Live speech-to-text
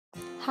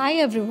Hi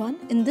everyone,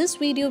 in this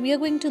video we are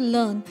going to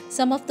learn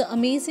some of the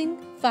amazing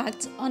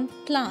facts on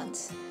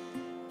plants.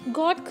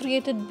 God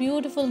created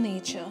beautiful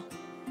nature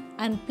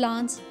and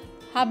plants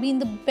have been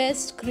the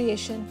best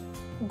creation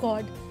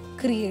God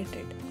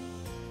created.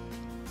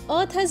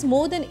 Earth has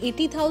more than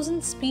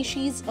 80,000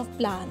 species of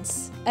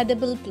plants,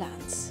 edible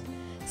plants.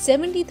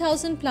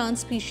 70,000 plant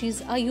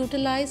species are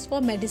utilized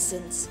for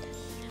medicines.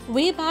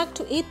 Way back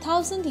to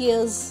 8,000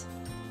 years,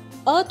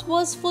 Earth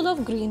was full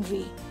of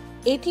greenery.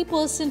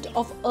 80%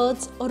 of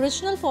Earth's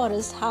original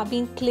forests have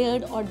been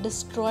cleared or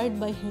destroyed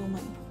by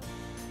humans.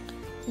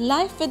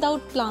 Life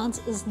without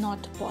plants is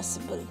not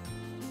possible.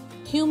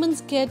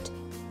 Humans get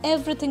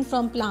everything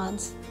from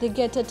plants. They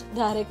get it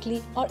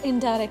directly or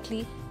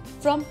indirectly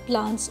from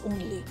plants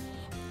only.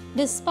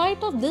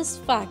 Despite of this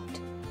fact,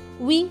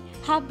 we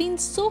have been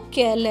so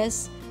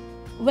careless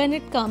when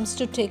it comes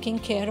to taking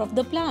care of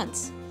the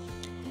plants.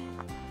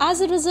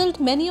 As a result,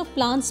 many of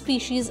plant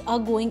species are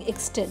going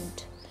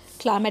extinct.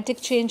 Climatic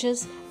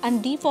changes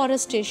and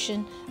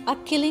deforestation are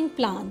killing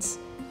plants,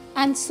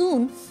 and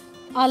soon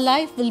our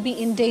life will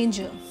be in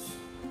danger.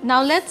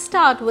 Now let's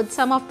start with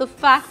some of the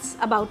facts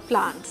about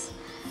plants.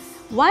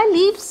 While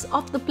leaves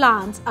of the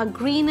plants are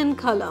green in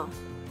color,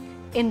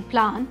 in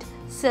plant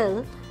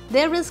cell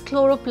there is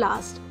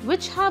chloroplast,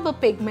 which have a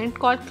pigment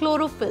called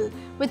chlorophyll,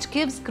 which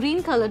gives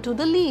green color to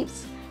the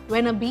leaves.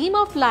 When a beam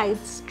of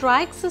light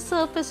strikes the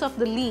surface of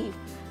the leaf,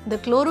 the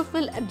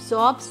chlorophyll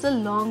absorbs the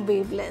long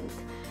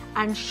wavelength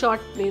and short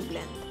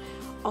wavelength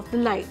of the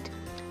light.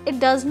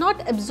 It does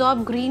not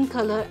absorb green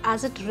color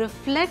as it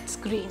reflects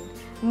green,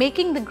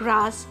 making the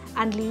grass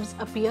and leaves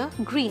appear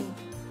green.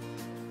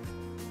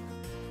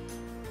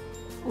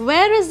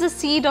 Where is the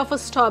seed of a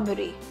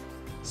strawberry?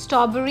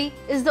 Strawberry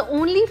is the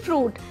only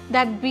fruit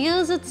that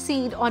bears its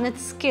seed on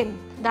its skin,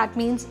 that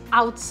means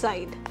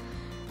outside.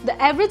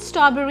 The average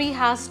strawberry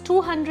has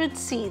 200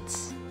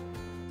 seeds.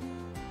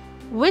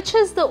 Which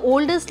is the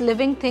oldest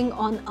living thing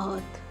on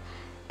earth?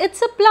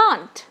 It's a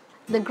plant.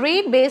 The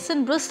Great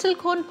Basin Bristol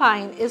cone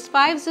pine is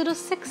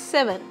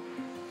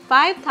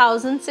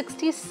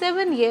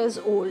 5067 years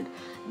old.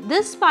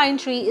 This pine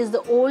tree is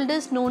the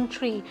oldest known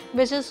tree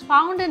which is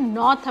found in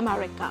North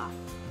America.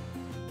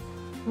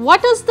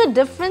 What is the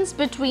difference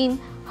between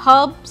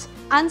herbs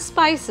and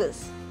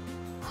spices?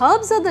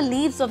 Herbs are the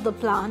leaves of the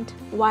plant,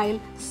 while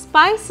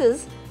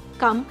spices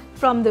come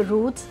from the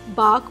roots,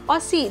 bark or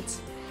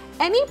seeds.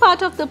 Any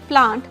part of the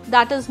plant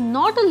that is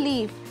not a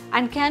leaf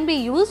and can be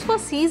used for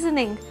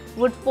seasoning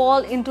would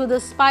fall into the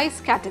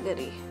spice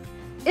category.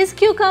 Is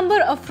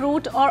cucumber a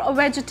fruit or a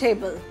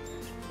vegetable?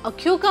 A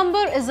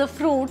cucumber is a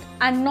fruit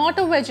and not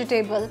a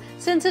vegetable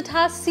since it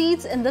has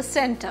seeds in the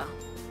center.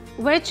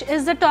 Which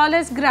is the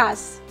tallest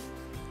grass?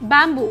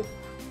 Bamboo.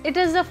 It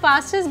is the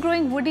fastest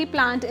growing woody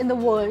plant in the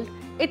world.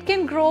 It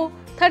can grow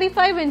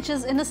 35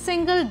 inches in a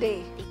single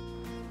day.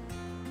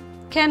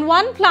 Can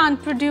one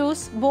plant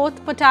produce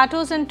both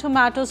potatoes and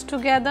tomatoes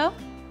together?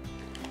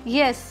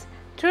 Yes,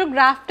 through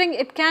grafting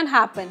it can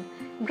happen.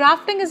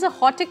 Grafting is a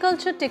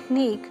horticulture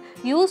technique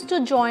used to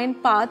join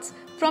parts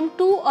from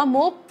two or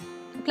more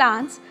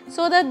plants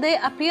so that they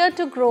appear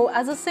to grow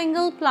as a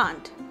single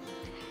plant.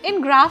 In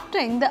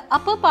grafting, the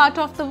upper part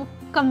of the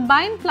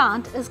combined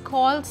plant is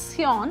called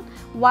scion,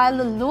 while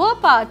the lower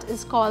part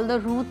is called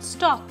the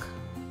rootstock.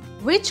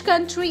 Which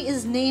country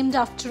is named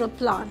after a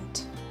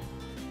plant?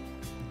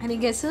 Any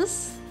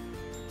guesses?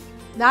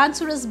 The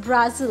answer is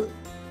Brazil.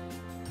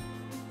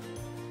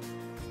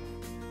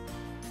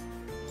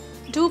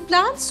 Do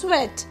plants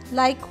sweat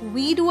like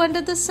we do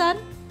under the sun?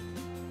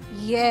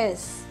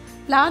 Yes,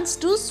 plants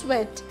do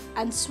sweat,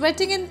 and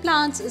sweating in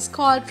plants is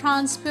called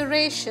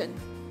transpiration.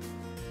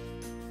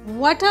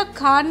 What are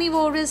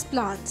carnivorous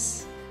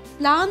plants?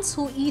 Plants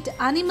who eat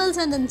animals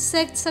and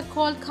insects are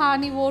called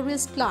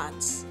carnivorous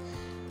plants.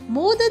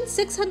 More than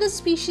 600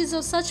 species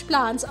of such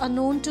plants are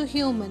known to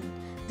humans.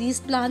 These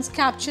plants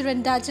capture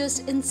and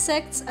digest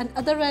insects and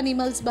other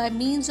animals by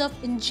means of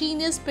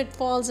ingenious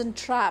pitfalls and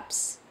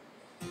traps.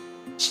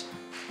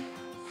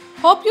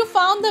 Hope you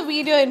found the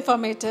video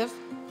informative.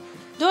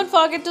 Don't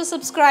forget to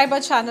subscribe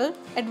our channel,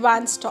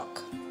 Advanced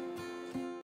Talk.